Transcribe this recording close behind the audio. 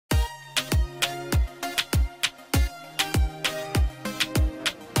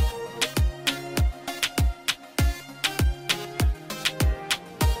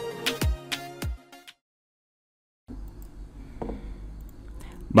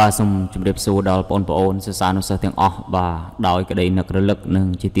bà xong chụp đẹp số đó bọn bọn sẽ sao nó sẽ tiếng bà đòi cái đấy nó cái lực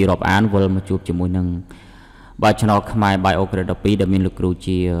nâng chỉ tiêu rộp án vừa mà chụp chỉ mùi nâng bà cho nó Khmer Biology Grade mình lực rù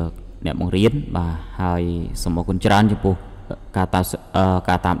chi nè bằng riết bà hai xong một con trán cho bố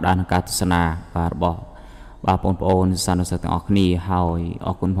cả tạm đàn cả sna và bỏ bà bọn bọn sao nó sẽ tiếng ní hai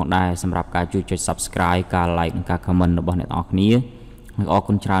ở con phong đài xongรับcả chui cho subscribe cả like cả comment ở bọn này ní ở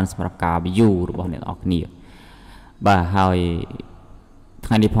con trán xongรับcả view ở bọn này ní bà hai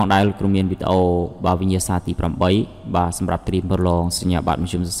ថ្ងៃនេះផងដែរលោកគ្រូមានវីដេអូបាទវិញ្ញាសាទី8បាទសម្រាប់ត្រៀមប្រឡងសញ្ញាបត្រម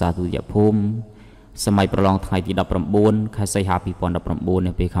ធ្យមសិក្សាទុតិយភូមិសម័យប្រឡងថ្ងៃទី19ខែសីហា2019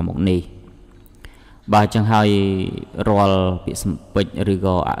នៅពេលខាងមុខនេះបាទចឹងហើយរាល់ពាក្យសម្ពេចឬ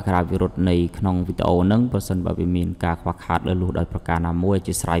ក៏អក្ខរាវិរុទ្ធនៃក្នុងវីដេអូហ្នឹងប្រសិនបើវាមានការខ្វះខាតលើលុះដោយប្រការណាមួយ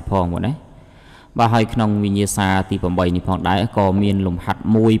ជាស្រ័យផងបងណាបាទហើយក្នុងវិញ្ញាសាទី8នេះផងដែរក៏មានលំហាត់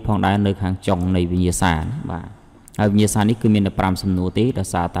មួយផងដែរនៅខាងចុងនៃវិញ្ញាសាបាទហើយវិញ្ញាសានេះគឺមានតែ5សំណួរទេដោយ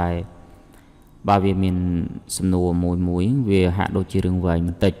សារតែបាទវាមានសំណួរមួយវាហាក់ដូចជារឿងវែងប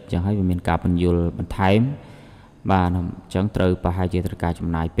ន្តិចចឹងហើយវាមានការបញ្យល់បន្ថែមបាទអញ្ចឹងត្រូវប្រហែលជាត្រូវការចំ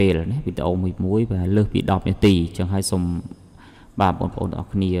ណាយពេលណាវីដេអូមួយបាទលើសពី10នាទីអញ្ចឹងហើយសូមបាទបងប្អូនទាំងអ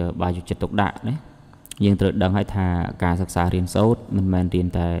ស់គ្នាបាទយកចិត្តទុកដាក់ណាយើងត្រូវដឹងហើយថាការសិក្សារៀនសូត្រមិនមែនរៀន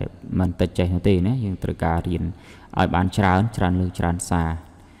តែមិនតិចចេះនោះទេណាយើងត្រូវការរៀនឲ្យបានច្រើនលើច្រើនសារ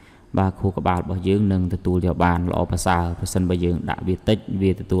បាទគ្រូក្បាលរបស់យើងនឹងទទួលយកបានល្អប្រសើរប្រសិនបើយើងដាក់វាតិច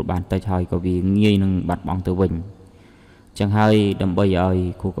វាទទួលបានតិចហើយក៏វាងាយនឹងបាត់បង់ទៅវិញអញ្ចឹងហើយដើម្បីឲ្យ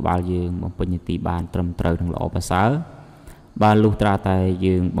គ្រូក្បាលយើងបំពេញនីតិបានត្រឹមត្រូវនិងល្អប្រសើរបាទលុះត្រាតែ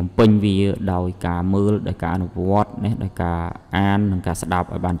យើងបំពេញវាដោយការមើលដោយការអនុវត្តណាដោយការអាននិងការស្ដាប់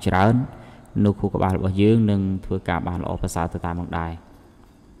ឲ្យបានច្រើននោះគ្រូក្បាលរបស់យើងនឹងធ្វើការបានល្អប្រសើរទៅតាមនឹងដែរ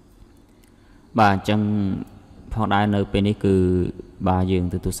បាទអញ្ចឹងផងដែរនៅពេលនេះគឺបាទយើង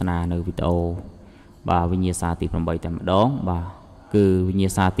ទៅទស្សនានៅវីដេអូបាទវិញ្ញាសាទី8តែម្ដងបាទគឺវិញ្ញា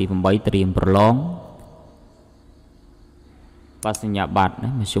សាទី8ត្រៀមប្រឡងបាទសញ្ញាបត្រណា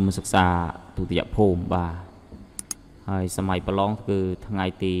មធ្យមសិក្សាទុតិយភូមិបាទហើយសម័យប្រឡងគឺថ្ងៃ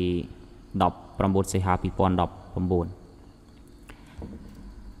ទី19សីហា2019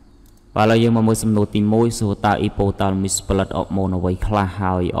បាទឥឡូវយើងមកមើលសំណួរទី1សួរតើ hypothalamus ផលិតអរម៉ូនអ្វីខ្លះ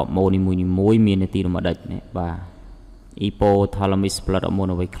ហើយអរម៉ូននីមួយៗមានន័យទីរំដេចនេះបាទ hypothalamus ផលិតអរម៉ូន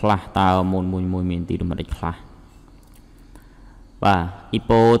អ្វីខ្លះតើអរម៉ូនមួយមានទីរំដេចខ្លះបាទ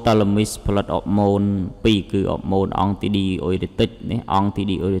hypothalamus ផលិតអរម៉ូន2គឺអរម៉ូនអង្គទីឌីអូរីទិកនេះអង្គទី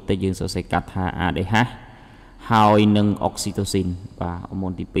ឌីអូរីទិកយើងសរសេរកាត់ថា ADH ហើយនឹងអុកស៊ីតូស៊ីនបាទអរម៉ូ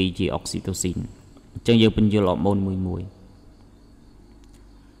នទី2ជាអុកស៊ីតូស៊ីនអញ្ចឹងយើងពន្យល់អរម៉ូនមួយ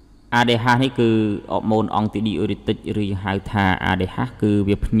ADH នេះគឺអរម៉ូនអង្គទីឌីអូរីទិកឬហៅថា ADH គឺ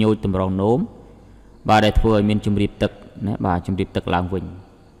វាផ្ញើតម្រងនោមបាទដែលធ្វើឲ្យមានជំរាបទឹកណាបាទជំរាបទឹកឡើងវិញ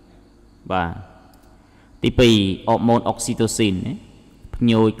បាទទី2អរម៉ូនអុកស៊ីតូស៊ីនណាផ្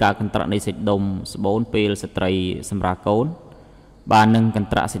ញើការកន្ត្រាក់នៃសាច់ដុំស្បូនពេលស្ត្រីសម្រាប់កូនបាទនឹងកន្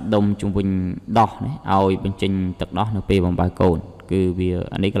ត្រាក់សាច់ដុំជុំវិញដោះណាឲ្យបញ្ចេញទឹកដោះនៅពេលបំបើកូនគឺវា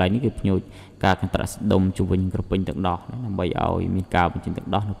អានេះកន្លែងនេះគឺផ្ញើការកន្ត្រាក់សាច់ដុំជុំវិញក្រពេញទឹកដោះដើម្បីឲ្យមានការបញ្ចេញទឹក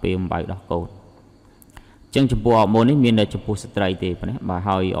ដោះនៅពេលបំបើកដោះកូនអញ្ចឹងចំពោះអរម៉ូននេះមានតែចំពោះស្ត្រីទេប៉ុណ្ណេះបាទ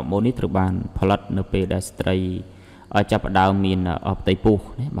ហើយអរម៉ូននេះត្រូវបានផលិតនៅពេលដែលស្ត្រីចាប់ផ្ដើមមានផ្ទៃពោះ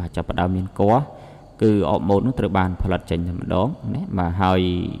ណាបាទចាប់ផ្ដើមមានកគឺអរម៉ូននោះត្រូវបានផលិតចេញតែម្ដងណាបាទហើយ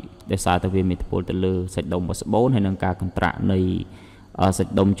ដោយសារតែវាមានឥទ្ធិពលទៅលើសាច់ដុំរបស់ស្បូនហើយនឹងការកន្ត្រាក់នៃសា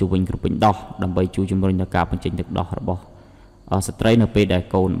ច់ដុំជុំវិញក្រពេញដោះដើម្បីជួយជំរុញដល់ការបញ្ចេញទឹកដោះរបស់ស្ត្រីនៅពេលដែល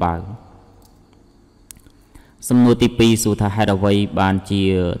កូនបើសំណួរទី2សួរថាហេតុអ្វីបានជា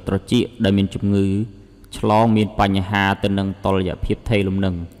ត្រចៀកដែលមានជំងឺឆ្លងមានបញ្ហាទៅនឹងតុល្យភាពថេរលំនឹ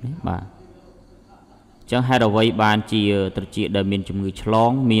ងបាទចឹងហេតុអ្វីបានជាត្រចៀកដែលមានជំងឺឆ្ល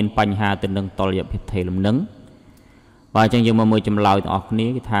ងមានបញ្ហាទៅនឹងតុល្យភាពថេរលំនឹងបាទចឹងយើងមកមើលចម្លើយទាំងអស់គ្នា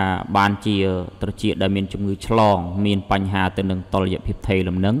គឺថាបានជាត្រចៀកដែលមានជំងឺឆ្លងមានបញ្ហាទៅនឹងតុល្យភាពថេរ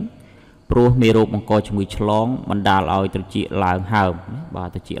លំនឹងព្រោះមេរោគបង្កជំងឺឆ្លងបណ្ដាលឲ្យត្រចៀកឡើងហើមបាទ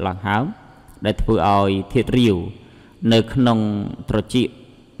ត្រចៀកឡើងហើមដែលធ្វើឲ្យធាតុរាវនៅក្នុងត្រចៀក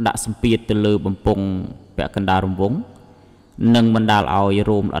ដាក់សម្ពាធទៅលើបំពង់ពាក់កណ្ដាលរង្វង់និងបណ្ដាលឲ្យ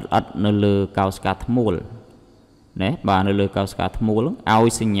រោមល្អិតនៅលើកោសិកាធ្មូលណាបាទនៅលើកោសិកាធ្មូលឲ្យ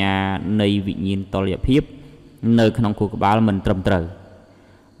សញ្ញានៃវិញ្ញាណតុល្យភាពនៅក្នុងខួរក្បាលមិនត្រឹមត្រូវ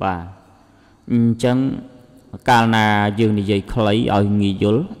បាទអញ្ចឹងកាលណាយើងនិយាយខ្លីឲ្យងាយយ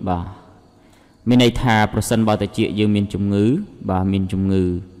ល់បាទមានន័យថាប្រសិនបើតាជាយើងមានជំងឺបាទមានជំងឺ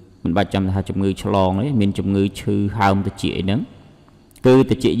មិនបាច់ចាំថាជំងឺឆ្លងទេមានជំងឺឈឺហើមតាជាអីហ្នឹងគឺ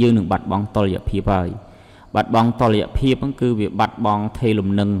តាជាយើងនឹងបាត់បង់តុល្យភាពហើយបាត់បង់តុល្យភាពហ្នឹងគឺវាបាត់បង់ថេរលំ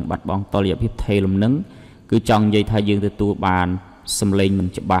នឹងបាត់បង់តុល្យភាពថេរលំនឹងគឺចង់និយាយថាយើងទទួលបានសម្លេងមិន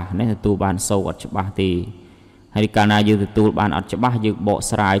ច្បាស់ណាទទួលបានសូរអត់ច្បាស់ទេ ហើយកាលណាយើងទទួលបានអត់ច្បាស់យើងបក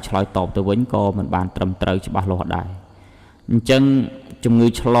ស្រាយឆ្លើយតបទៅវិញក៏មិនបានត្រឹមត្រូវច្បាស់លាស់ដែរអញ្ចឹងជំងឺ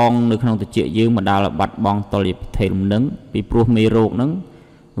ឆ្លងនៅក្នុងត្រចៀកយើងបណ្ដាលឲ្យបាត់បង់តុល្យភាពលំនឹងពីព្រោះមេរោគហ្នឹង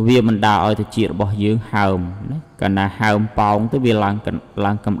វាបណ្ដាលឲ្យត្រចៀករបស់យើងហើមណាកាលណាហើមប៉ោងទៅវាឡើង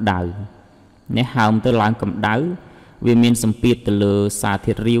កម្ដៅនេះហើមទៅឡើងកម្ដៅវាមានសម្ពាធទៅលើសារ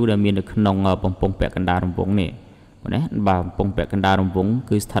ធាតុរាវដែលមាននៅក្នុងបំពង់ពាក់កណ្ដាលរង្វង់នេះណាបាទបំពង់ពាក់កណ្ដាលរង្វង់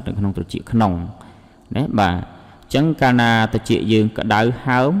គឺស្ថិតនៅក្នុងត្រចៀកក្នុងណាបាទអញ្ចឹងកាលណាត្រចៀកយើងក្ដៅ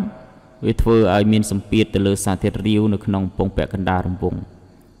ហើមវាធ្វើឲ្យមានសម្ពាធទៅលើសារធាតុរាវនៅក្នុងបំពង់ពាក់កណ្ដាលរង្វង់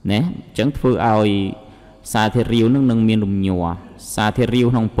ណាអញ្ចឹងធ្វើឲ្យសារធាតុរាវនឹងមានលំញ័រសារធាតុរាវ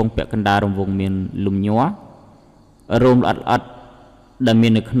ក្នុងបំពង់ពាក់កណ្ដាលរង្វង់មានលំញ័ររោមល្អិតល្អិតដែលមា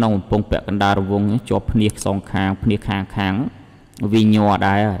ននៅក្នុងបំពង់ពាក់កណ្ដាលរង្វង់ជាប់ភ្នែកសងខាងភ្នែកខាងវាញ័រ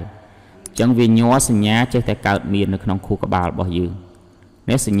ដែរហើយអញ្ចឹងវាញ័រសញ្ញាចេះតែកើតមាននៅក្នុងខួរក្បាលរបស់យើង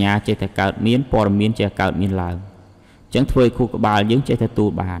នេះសញ្ញាចេះតែកើតមានព័ត៌មានចេះកើតមានឡើងអញ្ចឹងធ្វើឲ្យខួរក្បាលយើងចេះតែទូល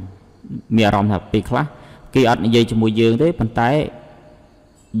បានមានអារម្មណ៍ថាពេលខ្លះគេអត់និយាយជាមួយយើងទេប៉ុន្តែ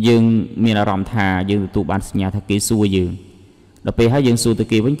យើងមានអារម្មណ៍ថាយើងទទួលបានសញ្ញាថាគេសួរយើងដល់ពេលហើយយើងសួរទៅ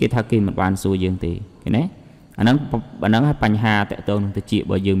គេវិញគេថាគេមិនបានសួរយើងទេឃើញទេអាហ្នឹងហើយបញ្ហាតកតងនឹងត្រចៀករ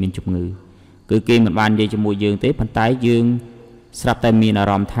បស់យើងមានជំងឺគឺគេមិនបាននិយាយជាមួយយើងទេប៉ុន្តែយើងស្រាប់តែមានអា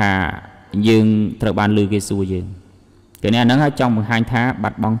រម្មណ៍ថាយើងត្រូវបានឮគេសួរយើងគេនេះអាហ្នឹងហើយចង់បង្ហាញថាបា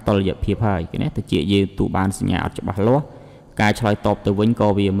ត់បង់តុល្យភាពហើយគេនេះត្រចៀកយើងទូបានសញ្ញាអត់ច្បាស់លាស់ការឆ្លើយតបទៅវិញក៏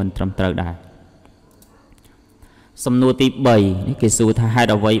វាមិនត្រឹមត្រូវដែរសំណួរទី3នេះគេសួរថាហេតុ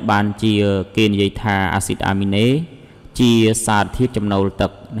អ្វីបានជាគេនិយាយថាអាស៊ីតអាមីណេជាសារធាតុចំណូលទឹ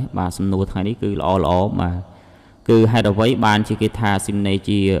កណាបាទសំណួរថ្ងៃនេះគឺល្អបាទគឺហេតុអ្វីបានជាគេថាអាស៊ីតអាមីណេ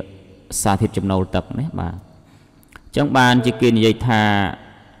ជាសារធាតុចំណូលទឹកណាបាទអញ្ចឹងបានជាគេនិយាយថា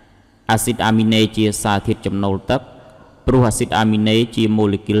អាស៊ីតអាមីណេជាសារធាតុចំណូលទឹកព្រោះអាស៊ីតអាមីណេជាម៉ូ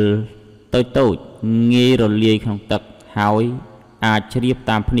លេគុលតូចងាយរលាយក្នុងទឹកហើយអាចជ្រាប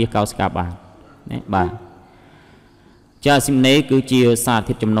តាមភ្នែកកោសិកាបានណាបាទចាអាស៊ីតអាមីណេគឺជាសារ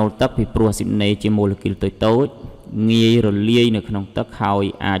ធាតុចំណូលទឹកពីព្រោះអាស៊ីតអាមីណេជាម៉ូលេគុលតូចងាយរលាយនៅក្នុងទឹកហើយ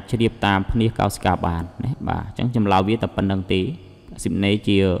អាចជ្រាបតាមភ្នែកកោសិកាបានណាបាទអញ្ចឹងចម្លើយវាតែប៉ុណ្្នឹងទេអាស៊ីតអាមីណេ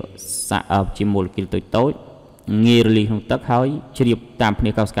ជាម៉ូលេគុលតូចងាយរលាយក្នុងទឹកហើយជ្រាបតាមភ្នែ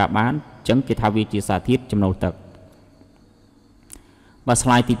កកោសិកាបានអញ្ចឹងគេថាវាជាសារធាតុចំណូលទឹកបាទស្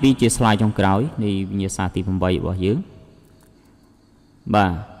លាយទី2ជាស្លាយចុងក្រោយនៃវិញ្ញាសាទី8របស់យើងបា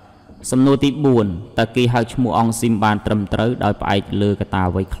ទសំណួរទី4តើគេហៅឈ្មោះអង់ស៊ីមបានត្រឹមត្រូវដោយផ្អែកលើកត្តា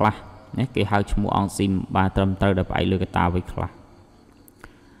អ្វីខ្លះណាគេហៅឈ្មោះអង់ស៊ីមបានត្រឹមត្រូវដោយផ្អែកលើកត្តាអ្វីខ្លះ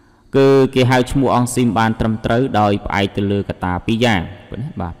គឺគេហៅឈ្មោះអង់ស៊ីមបានត្រឹមត្រូវដោយផ្អែកទៅលើកត្តា2យ៉ាងណា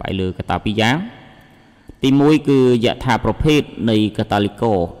បាទផ្អែកលើកត្តា2យ៉ាងទី1គឺយថាប្រភេទនៃកាតាលីក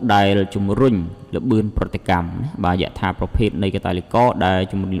រដែលជំរុញល្បឿនប្រតិកម្មណាបាទយថាប្រភេទនៃកាតាលីករដែល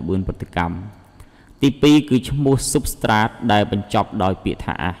ជំរុញល្បឿនប្រតិកម្មទី2គឺឈ្មោះ substrate ដែលបញ្ចប់ដោយពាក្យ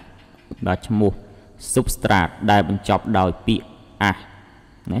ថាអាសបាទឈ្មោះ substrate ដែលបញ្ចប់ដោយពាក្យអាស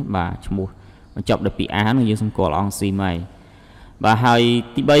ណាបាទឈ្មោះបញ្ចប់ដោយពាក្យអាសនោះយើងសម្គាល់អង់ស៊ីមហើយបាទហើយ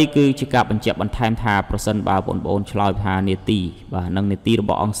ទី3គឺជាការបញ្ជាក់បន្ថែមថាប្រសិនបើបងប្អូនឆ្លើយថានាទីបាទនឹងនាទីរប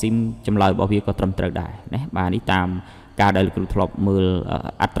ស់អង់ស៊ីមចម្លើយរបស់វាក៏ត្រឹមត្រូវដែរណាបាទនេះតាមការដែលលោកគ្រូធ្លាប់មើល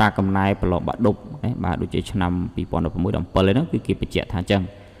អត្រាកំណែប្រឡងបាក់ឌុបណាបាទដូចជាឆ្នាំ2016 17ហ្នឹងគឺគេបញ្ជាក់ថាអញ្ចឹង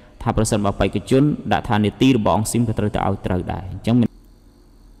ថាប្រសិនបើបេក្ខជនដាក់ថានាទីរបស់អង់ស៊ីមក៏ត្រូវតែឲ្យត្រូវដែរអញ្ចឹង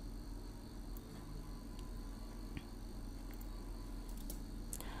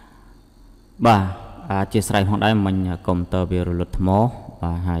បាទអធិស្ឋានផងដែរមិញកុំព្យូទ័រវារលត់ថ្ម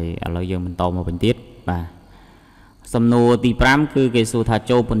បាទហើយឥឡូវយើងបន្តមកវិញទៀតបាទសំណួរទី5គឺគេសួរថា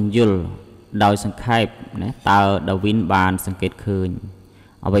ចូលពន្យល់ដោយសង្ខេបណាតើដាវីនបានសង្កេតឃើញ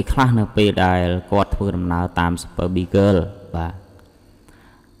អ្វីខ្លះនៅពេលដែលគាត់ធ្វើដំណើរតាម Super Beagle បាទ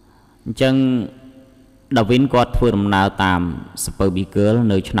អញ្ចឹងដាវីនគាត់ធ្វើដំណើរតាម Super Beagle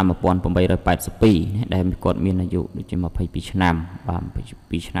នៅឆ្នាំ1882ដែលគាត់មានអាយុដូចជា22ឆ្នាំបាទ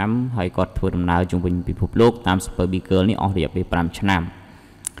22ឆ្នាំហើយគាត់ធ្វើដំណើរជុំវិញពិភពលោកតាម Super Beagle នេះអស់រយៈពេល5ឆ្នាំ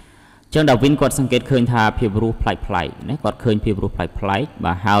អញ្ចឹងដាវីនគាត់សង្កេតឃើញថាភាពរស់ប្លែកៗណាគាត់ឃើញភាពរស់ប្លែកៗ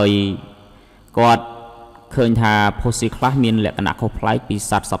បាទហើយគាត់ឃើញថា fossil ខ្លះមានលក្ខណៈខុសប្លែកពី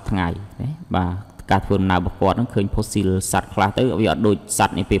សត្វសពថ្ងៃណាបាទការធ្វើដំណើររបស់គាត់នឹងឃើញ fossil សត្វខ្លះទៅវាអត់ដូចស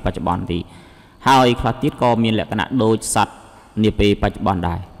ត្វនាពេលបច្ចុប្បន្នទេហើយខ្លះទៀតក៏មានលក្ខណៈដូចសត្វនាពេលបច្ចុប្បន្ន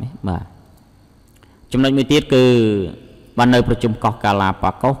ដែរណាបាទចំណុចមួយទៀតគឺបាននៅប្រជុំកោះកាឡា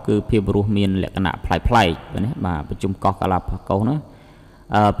ប៉ាកូសគឺភាពរស់មានលក្ខណៈប្លែកៗណាបាទប្រជុំកោះកាឡាប៉ាកូសណា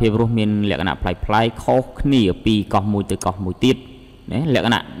ភាពរស់មានលក្ខណៈប្លែកៗខុសគ្នាពីកោះមួយទៅកោះមួយទៀតណាលក្ខ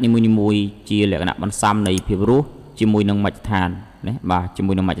ណៈនីមួយៗជាលក្ខណៈបន្សំនៃភាពរស់ជាមួយនឹងមជ្ឈដ្ឋានណាបាទជា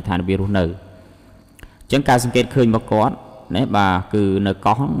មួយនឹងមជ្ឈដ្ឋានវារស់នៅអញ្ចឹងការសង្កេតឃើញរបស់គាត់ nè bà cứ nơi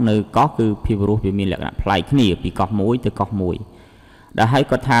có cứ phi virus vì mình lệ cái play kia bị cọp mũi từ cọp mũi đã thấy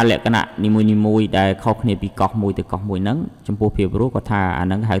có tha lệ cái nè ni mùi để khâu kia bị cọp mũi từ cọp mũi nắng trong bộ phi virus có tha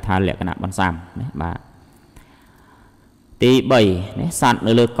nắng hay tha lệ cái nè bắn sam nè bà tí 7 nè sạt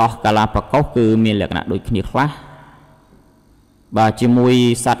nơi lơ cọp cả là bạc cốc cứ mình lệ cái nè đôi kia khá bà chỉ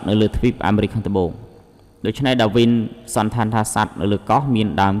mùi sạt nơi lơ thuyết American tây bồn đối với này Darwin sẵn than tha sạt nơi lơ cọp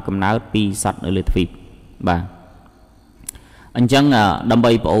miền đàm cầm náo pi sạt nơi lơ thuyết bà anh chăng đâm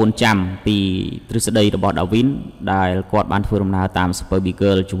bay bộ ôn chăm vì từ sau đây là bọn đạo vin đại quạt ban phương nào tam super big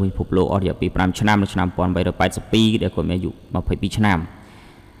girl chung với phục lộ ở địa bị 5 năm còn bay được 8 pi để còn mẹ dụ mà phải pi năm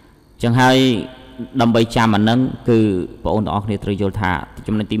chẳng hay đâm bay chăm mà nâng cứ bộ ôn đó thì trời vô thả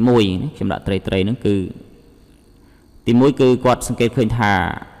trong này tìm mùi trong đã trời nó cứ tìm mùi cứ quạt sang khơi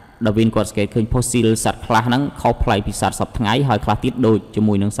thả đạo vin quạt sang khơi fossil sạt khá nắng khó play bị sạt sập tháng ấy hơi khá tiết đôi cho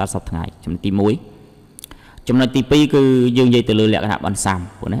mùi nâng sạt sập tháng ấy trong tìm mùi trong này tivi cứ dương dây từ lưỡi lẹ cái bắn sam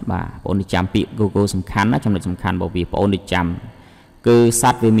của nó bà ôn đi chạm bị Google sầm khán trong này sầm khán bảo vì ôn đi chạm cứ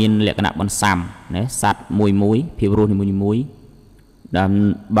sát về miền lẹ cái bắn sam đấy sát mùi virus thì mùi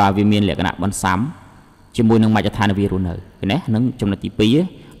đầm bà về miền lẹ cái bắn sam chỉ mùi nâng mai cho than virus nữa cái này nó trong này tivi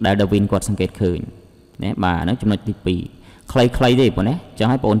đại đạo viên quạt sang kết khởi đấy bà nó trong này tivi clay đấy của nó chẳng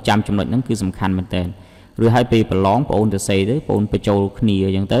hay ôn chạm trong này nó cứ sầm khán mình tên rồi hai pi lóng ôn từ xây đấy ônไปโจ khnia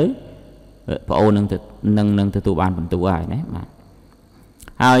อย่างtới ôn nâng từ tụ bàn phần tụ ai đấy mà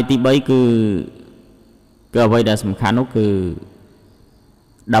hai tí bấy cứ cơ vậy đã sầm khán nó cứ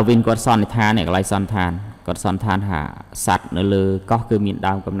đào viên con son than này lại son than con son than hạ sạt ở lư có cứ miền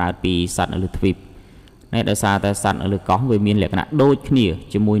đào cầm nào pi sạt ở lư thuyết này đã xa ta sạt ở lư có về miền lệ cái đôi khnia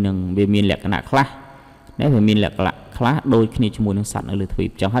cho mùi nâng về miền lệ cái khá đấy về miền lệ cái khá đôi khnia cho mùi nâng sạt ở lư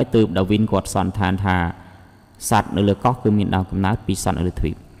thuyết chẳng hay từ đào viên con son than thà sạt ở lư có cứ miền đào cầm nào pi sạt ở lư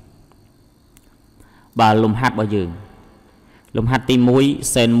thuyết bà lùm hạt bao giờ lùm hạt tìm muối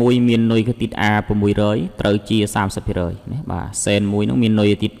sen muối miền nuôi cái tít a của muối rơi trời chia 30 rồi bà sen muối nó miền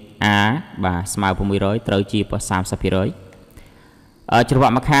nuôi tít a bà smile của muối rơi trời chia 30 rồi ở chỗ vợ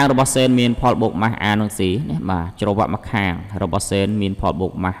mặc hàng robot sen miền phò bột mặc a nông sĩ bà chỗ vợ mặc hàng robot sen miền phò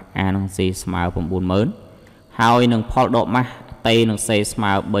bột mặc a nông sĩ smile của 40,000 hai nông phò độ mặc tây nông sĩ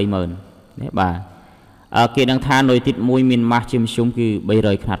smile 70,000 bà ở kia đang than nuôi tít muối miền mặc chim súng cứ bay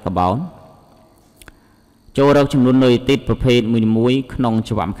rơi khát cả bón cho đâu trong nuôi títประเภทmuối nông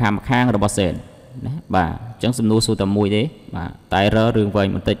cho vạm khang robot sen bà chẳng xâm nuôi sưu tầm muối đấy bà tại rơ rừng vầy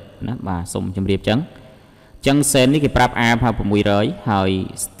một tịch bà xung trong điệp chẳng sen ní cái prap a pha của muối rơi hơi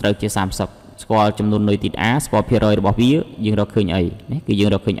trời chia 30 score trong nuôi tít á score phía rơi robot vía dương đó khơi ấy cái dương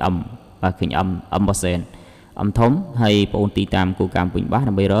đó khơi âm và khơi âm bot sen âm thống hay ôn tì tam của cam quỳnh bát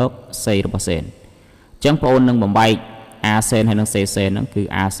là bây rơ xây robot sen chẳng ôn nâng bầm bay a sen hay nâng c sen nó cứ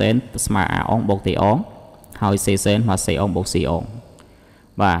a sen mà a on bột tì on hỏi xe sen hoặc xe ong bột xe ong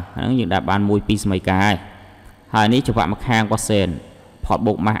và những đạp bàn mùi pi mấy cái hai ní cho bạn mặc hàng qua sen phọt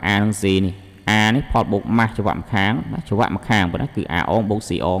bột mặc a năng gì này a ní phọt bột mặc cho bạn kháng cho bạn mặc hàng và nó cứ a ong bột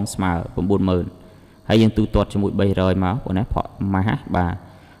xe ong mà cũng 40,000 hay những tu tuột cho mũi bay rồi máu của nó phọt mà bà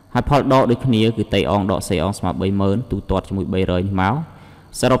hai phọt đọ được kia cứ tay ong đọ xe ong mà 70,000 tu tuột cho mũi bay rồi máu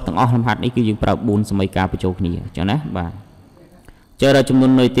sau đó tầng ong làm hạt ấy cứ dùng bảo 4 mấy cái cho kia cho nó bà chơi ra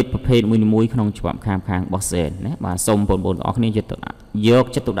trong nơi tiếpประเภทมุ้ยขนมฉบับข้างบอสเซนนะบ่าส่งบนออกนี้จะตัดยก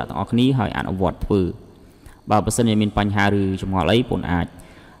จะตัดออกนี้ให้อ่านอวดฟื้นบ่าเปอร์เซ็นต์ยังมีปัญหาหรือจำนวนอะไรปนอาจ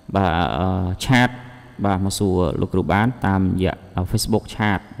บ่าแชทบ่ามาสู่ลูกรูบ้านตามอย่าง Facebook แช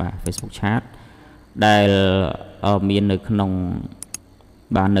ทบ่า Facebook แชทได้มีในขนม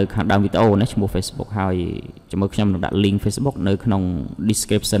บ่าในข้างดาววิดีโอนะชั่วโมง Facebook ให้จะมาขึ้นดัดลิงก์ Facebook ในขนม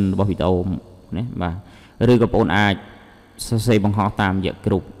description บนวิดีโอนะบ่าหรือกับปนอาจxây bằng họ tam dạng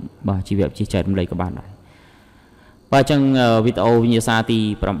group và chỉ việc chia sẻ trong đây các bạn này và trong video như sau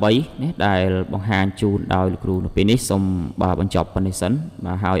thì bằng bấy đại bằng hàng chun đào lực rù nó finish xong bà bằng chọc bằng sẵn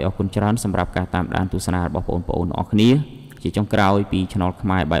và hai ở con trán xongรับcả tam đàn tu sana bảo ổn ở kia chỉ trong cào pi channel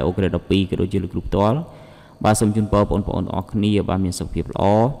Khmer Biology Grade cái đôi lực group toán bà xong chun ổn ở kia bà miền sông phiệp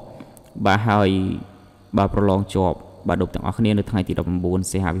ló bà hai bà prolong chọc bà đục tặng ở kia được thay thì đập buồn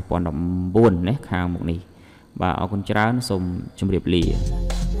sẽ hai bị pon đập buồn nè khang một này bà ở con trán xong trong điệp lì